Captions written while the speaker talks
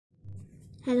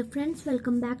Hello friends,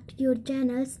 welcome back to your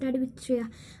channel study with Shreya.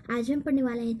 आज हम पढ़ने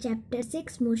वाले हैं चैप्टर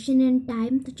 6 मोशन एंड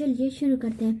टाइम। तो चलिए शुरू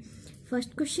करते हैं।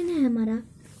 फर्स्ट क्वेश्चन है हमारा,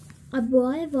 a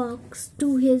boy walks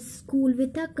to his school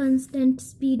with a constant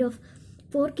speed of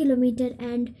 4 kilometre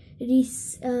and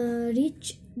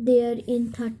reach there in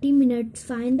 30 minutes.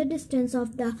 Find the distance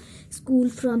of the school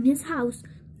from his house.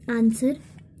 Answer,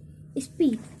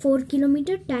 speed 4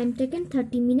 kilometre, time taken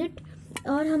 30 minute.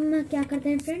 और हम क्या करते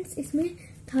हैं friends, इसमें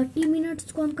 30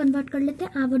 minutes को हम convert कर लेते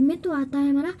हैं आवर में, तो आता है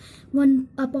हमारा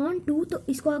 1/2। तो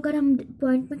इसको अगर हम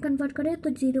पॉइंट में कन्वर्ट करें तो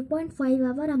 0.5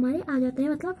 आवर हमारे आ जाते हैं,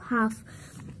 मतलब हाफ।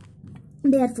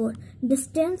 देयरफॉर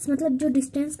डिस्टेंस, मतलब जो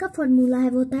डिस्टेंस का फॉर्मूला है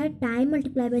वो होता है टाइम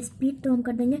मल्टीप्लाई बाय स्पीड। तो हम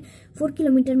कर देंगे 4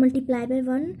 किलोमीटर मल्टीप्लाई बाय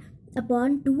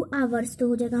 1/2 आवर्स, तो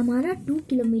हो जाएगा हमारा 2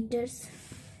 किलोमीटर्स।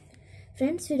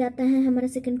 फ्रेंड्स, फिर आता है हमारा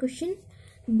second question,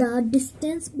 The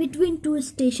distance between two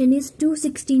stations is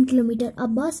 216 km. A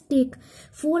bus take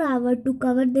 4 hours to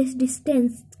cover this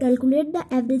distance. Calculate the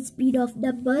average speed of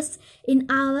the bus in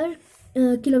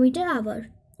kilometer hour.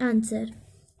 Answer,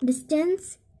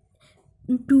 distance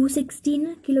 216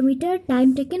 kilometre,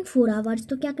 time taken 4 hours.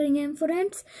 तो क्या करेंगे हम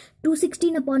friends,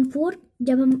 216/4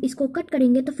 जब हम इसको cut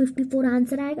करेंगे तो 54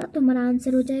 answer आएगा। तो हमारा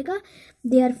आंसर हो जाएगा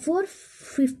therefore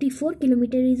 54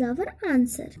 kilometre is our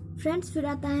answer. Friends, फिर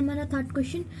आता है हमारा third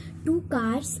question, 2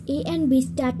 cars A and B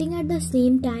starting at the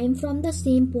same time from the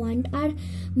same point are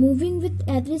moving with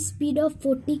average speed of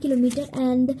 40 km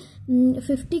and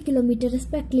 50 km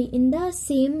respectively in the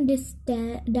same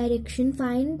direction.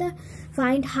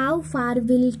 Find how far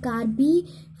will car B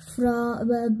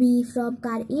from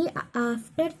car A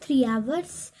after 3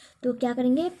 hours. तो क्या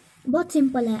करेंगे, बहुत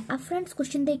simple है। अब friends,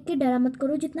 question देख के डरा मत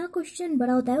करो, जितना क्वेश्चन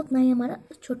बड़ा होता है उतना ही हमारा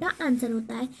छोटा आंसर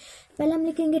होता है। पहले हम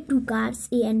लिखेंगे 2 cars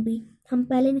A and B। हम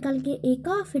पहले निकालेंगे A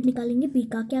का, फिर निकालेंगे B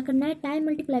का। क्या करना है, टाइम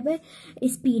मल्टीप्लाई बाय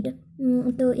स्पीड।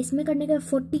 तो इसमें करने का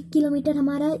 40 किलोमीटर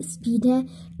हमारा स्पीड है,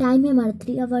 टाइम है हमारा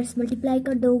 3 आवर्स, मल्टीप्लाई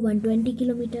कर दो 120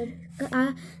 kilometre.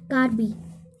 Car B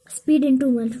speed into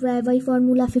multiply by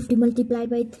formula 50 multiply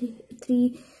by 3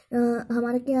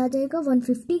 हमारा क्या आ जाएगा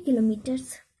 150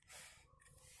 किलोमीटर्स।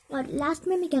 और लास्ट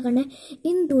में हमें क्या करना है,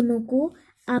 इन दोनों को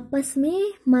आपस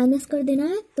में माइनस कर देना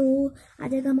है, तो आ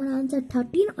जाएगा हमारा आंसर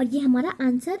 13। और ये हमारा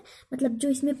आंसर, मतलब जो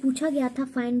इसमें पूछा गया था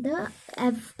फाइंड द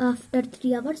आफ्टर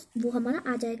 3 आवर्स, वो हमारा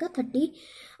आ जाएगा 30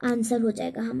 आंसर हो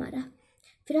जाएगा हमारा।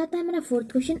 फिर आता है हमारा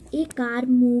fourth question, A car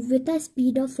move with a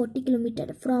speed of 40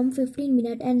 kilometre from 15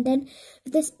 minute and then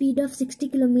with a speed of 60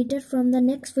 kilometre from the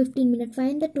next 15 minute.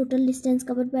 Find the total distance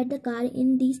covered by the car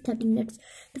in these 30 minutes.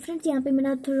 तो friends, यहाँ पे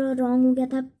मेरा थोड़ा wrong हो गया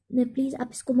था, please आप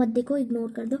इसको मत देखो,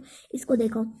 इग्नोर कर दो। इसको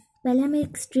देखो, पहले हमें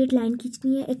एक स्ट्रेट लाइन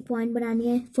खींचनी है, एक पॉइंट बनानी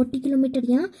है। 40 किलोमीटर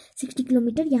यहाँ, 60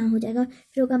 किलोमीटर यहाँ हो जाएगा,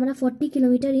 फिर होगा हमारा 40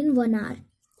 किलोमीटर इन 1 आवर।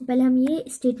 पहले हम ये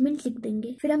स्टेटमेंट लिख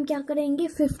देंगे, फिर हम क्या करेंगे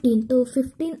 15, तो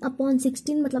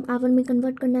 15/16 मतलब आवर में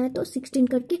कन्वर्ट करना है, तो 16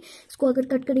 करके इसको अगर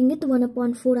कट करेंगे तो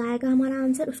 1/4 आएगा हमारा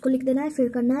आंसर। उसको लिख देना है, फिर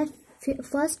करना है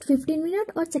फर्स्ट 15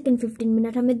 मिनट और सेकंड 15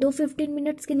 मिनट। हमें 2 15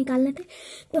 मिनट्स के निकालने थे,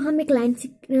 तो हम एक लाइन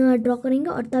ड्रॉ करेंगे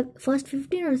और तब फर्स्ट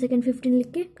 15 और सेकंड 15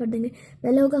 लिख के कर देंगे।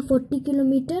 पहले होगा 40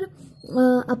 किलोमीटर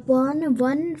अपॉन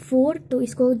 1/4, तो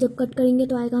इसको जब कट करेंगे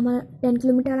तो आएगा हमारा 10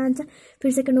 किलोमीटर आंसर।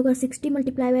 फिर सेकंड होगा 60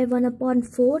 multiply by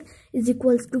 1/4 is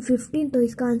equals to 15, तो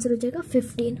इसका आंसर हो जाएगा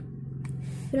 15।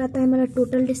 फिर आता है हमारा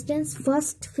total distance,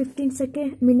 first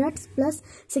 15 minutes plus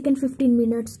second 15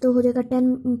 minutes, तो हो जाएगा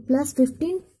 10 +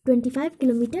 15 25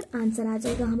 किलोमीटर आंसर आ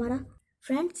जाएगा हमारा।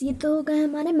 फ्रेंड्स, ये तो हो गए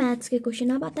हमारे मैथ्स के क्वेश्चन।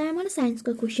 अब आता है हमारा साइंस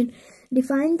का question,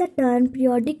 define the term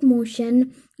periodic motion,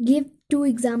 give 2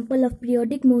 examples of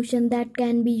periodic motion that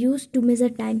can be used to measure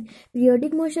time.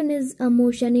 Periodic motion is a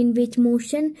motion in which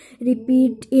motion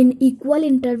repeat in equal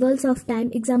intervals of time.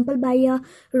 Example, by a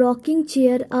rocking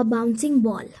chair, a bouncing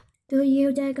ball. तो ये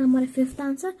हो जाएगा हमारा 5th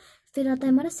answer. फिर आता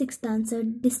है हमारा 6th answer,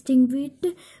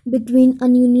 distinguish between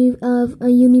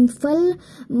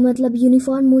मतलब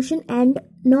uniform motion and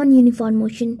non uniform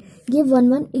motion. Give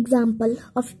 1 example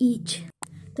of each.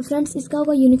 तो फ्रेंड्स, इसका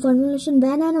होगा uniform motion,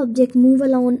 when an object move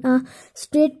along a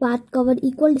straight path cover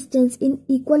equal distance in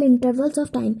equal intervals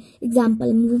of time.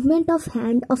 Example, movement of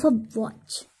hand of a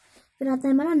watch. फिर आता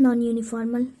है हमारा non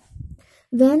यूनिफॉर्मल,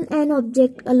 when an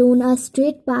object along a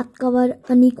straight path cover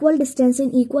unequal distance in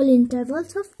equal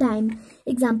intervals of time.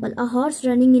 Example, a horse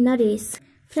running in a race.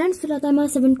 Friends फिर आता है हमारा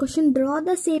 7th question, draw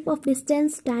the shape of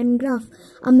distance time graph.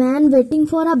 A man waiting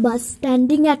for a बस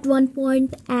standing at one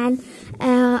point and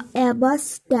a bus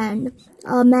stand.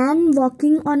 A man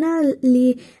walking on a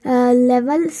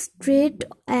level, straight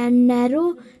and narrow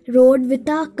road with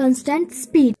a constant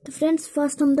speed. तो friends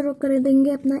first हम draw कर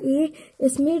देंगे अपना ए,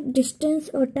 इसमें distance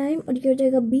और time, और ये हो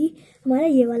जाएगा बी हमारा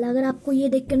ये वाला। अगर आपको ये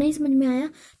देख कर नहीं समझ में आया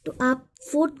तो आप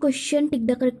 4th question tick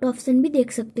the correct option भी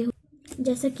देख सकते हो,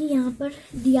 जैसा कि यहाँ पर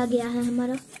दिया गया है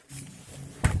हमारा,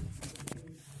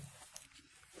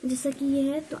 जैसा कि ये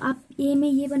है। तो आप ए में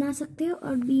ये बना सकते हो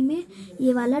और बी में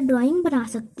ये वाला ड्राइंग बना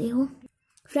सकते हो।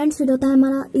 फ्रेंड्स फिर होता है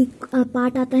हमारा एक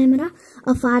पार्ट आता है हमारा,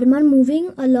 a farmer moving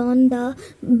along the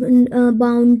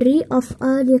boundary of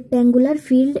a rectangular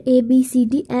field A B C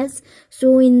D as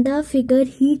so in the figure,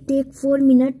 he take 4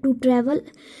 minute to travel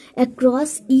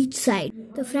across each side.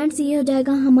 तो फ्रेंड्स ये हो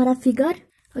जाएगा हमारा फिगर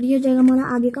और ये हो जाएगा हमारा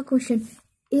आगे का question,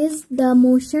 is the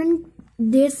motion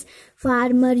this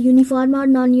farmer uniform और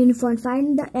non uniform,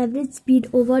 find the average speed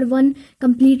over one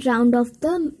complete round of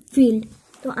the field.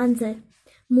 तो answer,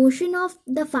 motion of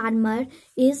the farmer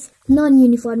is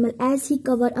non-uniform as he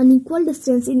cover unequal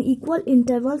distance in equal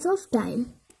intervals of time.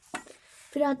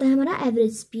 फिर आता है हमारा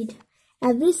average speed.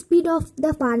 Average speed of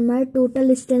the farmer, total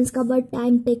distance cover,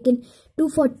 time taken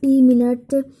 240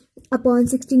 minute upon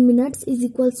 16 minutes is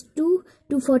equals to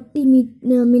 240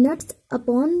 minutes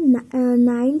upon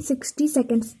 960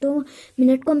 seconds. तो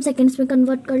minute को हम seconds में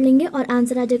convert कर लेंगे और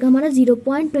आंसर आ जाएगा हमारा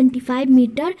 0.25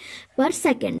 मीटर पर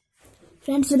सेकेंड।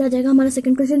 फ्रेंड्स फिर आ जाएगा हमारा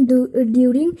second question,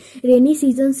 during rainy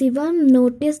season Shivam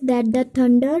notice that the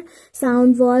thunder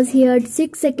sound was heard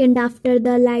 6 second after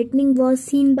the lightning was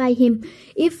scene by him.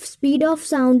 If speed of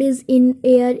sound is in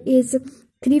air is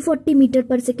 340 metre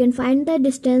पर second, find the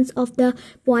distance of the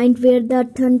point where the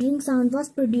thundering sound was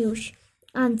produced.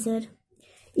 Answer,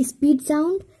 speed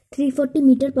sound 340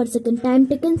 metre पर second, time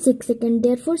taken 6 second.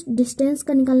 Therefore distance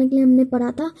का निकालने के लिए हमने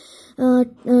पढ़ा था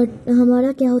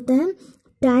हमारा क्या होता है,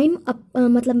 टाइम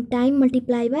मतलब टाइम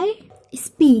मल्टीप्लाई बाय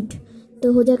स्पीड,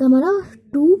 तो हो जाएगा हमारा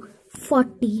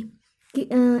 240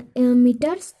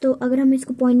 मीटर्स। तो अगर हम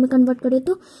इसको पॉइंट में कन्वर्ट करें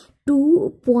तो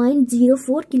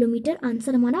 2.04 किलोमीटर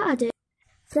आंसर हमारा आ जाएगा।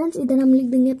 फ्रेंड्स इधर हम लिख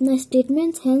देंगे अपना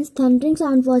statements, hence thundering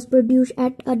sound was produced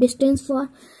at a distance for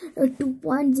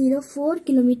 2.04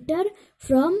 kilometre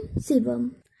from Shivam.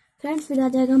 Friends फिर आ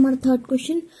जाएगा हमारा third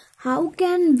question, how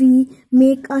can we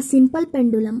make a simple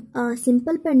pendulum. A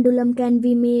simple pendulum can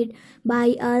be made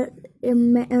by a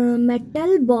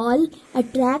metal ball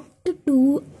attract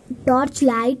to torch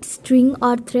light string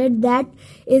और thread that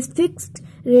is fixed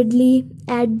readily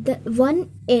at the one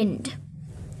and.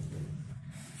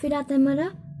 फिर आता है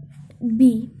हमारा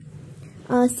B,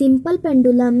 a simple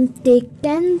pendulum take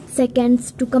 10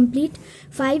 seconds to complete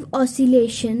 5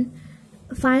 oscillation,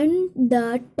 find the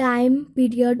time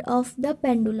period of the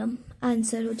pendulum।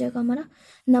 Answer हो जाएगा हमारा,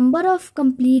 number of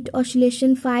complete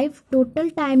oscillation 5, total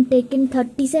time taken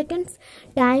 30 seconds,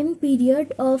 time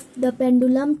period of the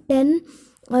pendulum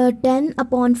 10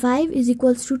 upon 5 is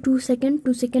equals to 2 seconds.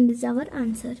 2 seconds is our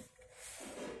answer.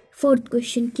 Fourth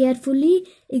question, carefully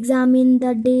examine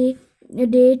the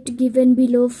date given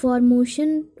below for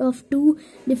motion of two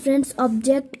different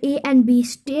objects A and B.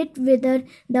 State whether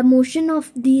the motion of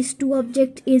these two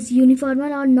objects is uniform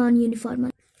or non-uniform।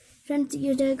 Friends ये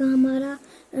हो जाएगा हमारा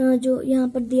जो यहाँ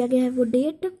पर दिया गया है वो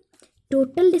date,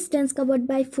 total distance covered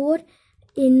by 4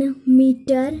 in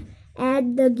meter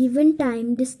at the given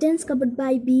time, distance covered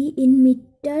by B in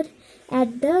meter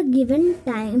at the given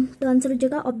time। तो आंसर हो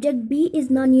जाएगा object B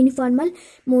is non-uniform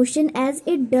motion as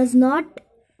it does not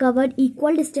cover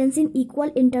equal distance in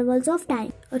equal intervals of time।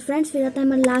 और friends फिर आता है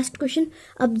हमारा last question,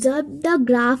 observe the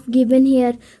graph given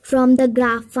here, from the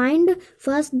graph find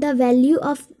first the value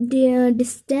of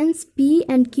distance P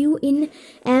and Q in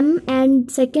m and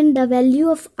second the value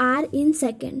of R in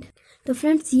second. तो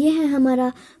friends ये है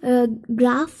हमारा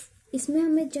graph, इसमें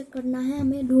हमें check करना है,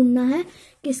 हमें ढूंढना है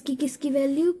किसकी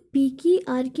वैल्यू P की,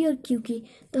 R की और Q की।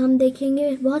 तो हम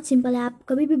देखेंगे, बहुत सिंपल है, आप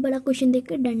कभी भी बड़ा क्वेश्चन देख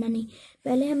कर डरना नहीं।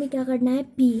 पहले हमें क्या करना है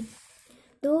P,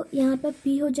 तो यहाँ पर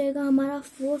P हो जाएगा हमारा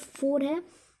 4 है,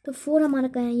 तो 4 हमारा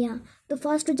कहाँ है यहाँ, तो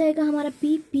फर्स्ट हो जाएगा हमारा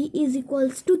P इज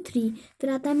इक्वल्स टू 3। फिर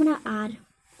आता है हमारा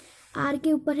R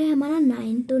के ऊपर है हमारा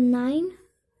 9, तो 9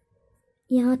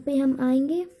 यहाँ पे हम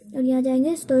आएंगे और यहाँ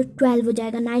जाएंगे तो 12 हो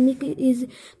जाएगा। 9 इज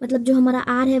मतलब जो हमारा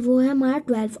R है वो है हमारा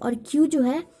 12 और Q जो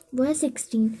है वो है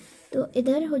 16, तो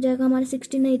इधर हो जाएगा हमारा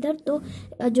 16 है इधर, तो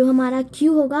जो हमारा Q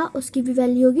होगा उसकी भी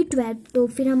वैल्यू होगी 12। तो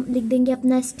फिर हम लिख देंगे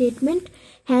अपना statement,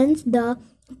 hence the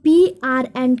P, R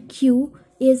and Q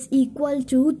is equal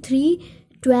to 3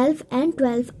 12 and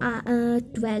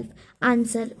 12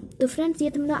 answer. तो फ्रेंड्स, ये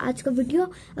था मेरा आज का वीडियो।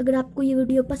 अगर आपको ये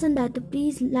वीडियो पसंद आए तो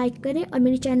प्लीज़ लाइक करें और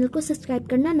मेरे चैनल को सब्सक्राइब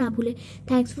करना ना भूलें।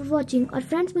 Thanks for watching. और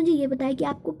फ्रेंड्स, मुझे ये बताएं कि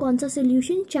आपको कौन सा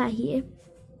सोल्यूशन चाहिए।